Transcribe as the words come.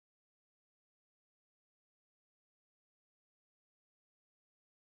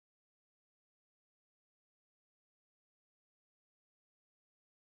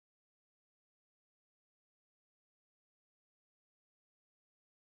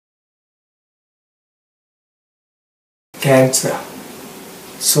Cancer.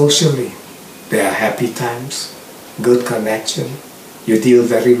 Socially, there are happy times, good connection. You deal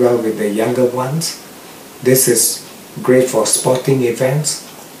very well with the younger ones. This is great for sporting events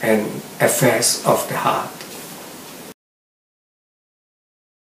and affairs of the heart.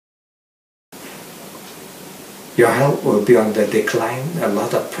 Your health will be on the decline, a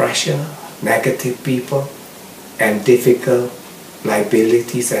lot of pressure, negative people, and difficult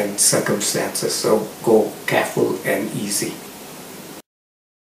liabilities and circumstances, so go careful and easy.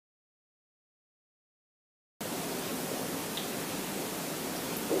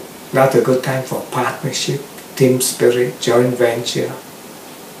 Not a good time for partnership, team spirit, joint venture,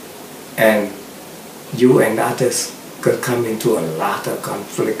 and you and others could come into a lot of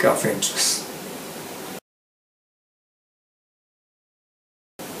conflict of interest.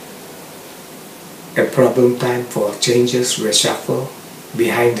 A problem time for changes, reshuffle,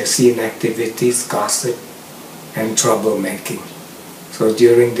 behind the scene activities, gossip, and troublemaking. So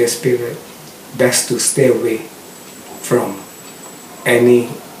during this period, best to stay away from any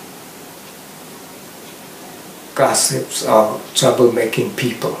gossips or troublemaking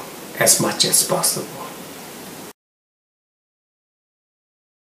people as much as possible.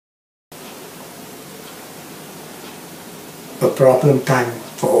 A problem time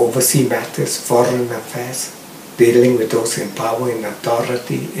for overseas matters, foreign affairs, dealing with those in power, in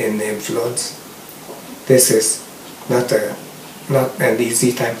authority, in influence. This is not an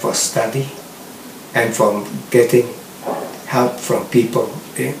easy time for study and for getting help from people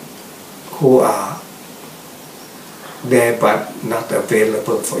who are there but not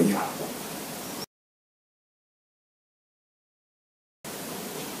available for you.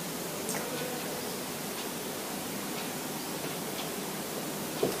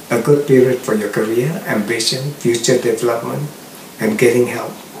 A good period for your career, ambition, future development, and getting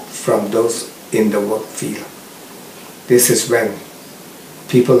help from those in the work field. This is when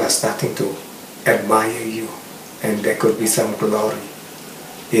people are starting to admire you, and there could be some glory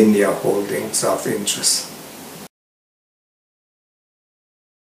in your holdings of interest.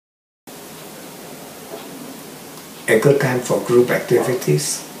 A good time for group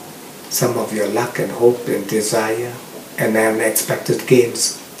activities, some of your luck and hope and desire and unexpected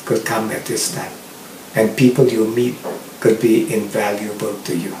gains could come at this time, and people you meet could be invaluable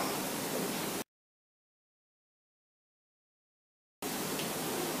to you.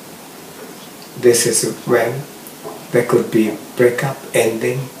 This is when there could be breakup,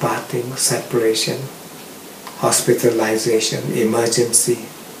 ending, parting, separation, hospitalization, emergency.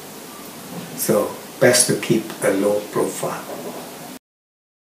 So best to keep a low profile.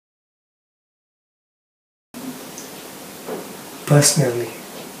 Personally,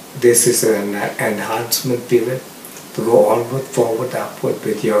 this is an enhancement period to go onward, forward, upward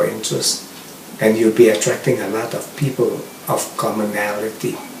with your interests, and you'll be attracting a lot of people of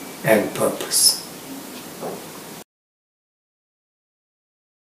commonality and purpose.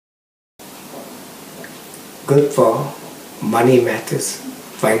 Good for money matters,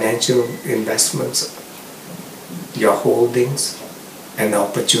 financial investments, your holdings, and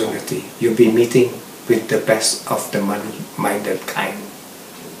opportunity. You'll be meeting with the best of the money-minded kind.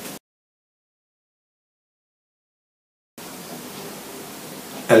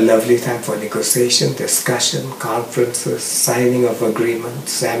 A lovely time for negotiation, discussion, conferences, signing of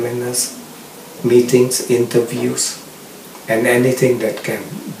agreements, seminars, meetings, interviews, and anything that can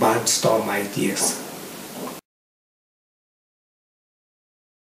barnstorm ideas.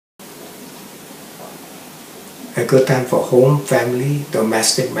 A good time for home, family,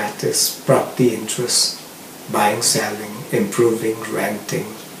 domestic matters, property interests, buying, selling, improving,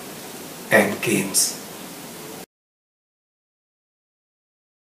 renting, and gains.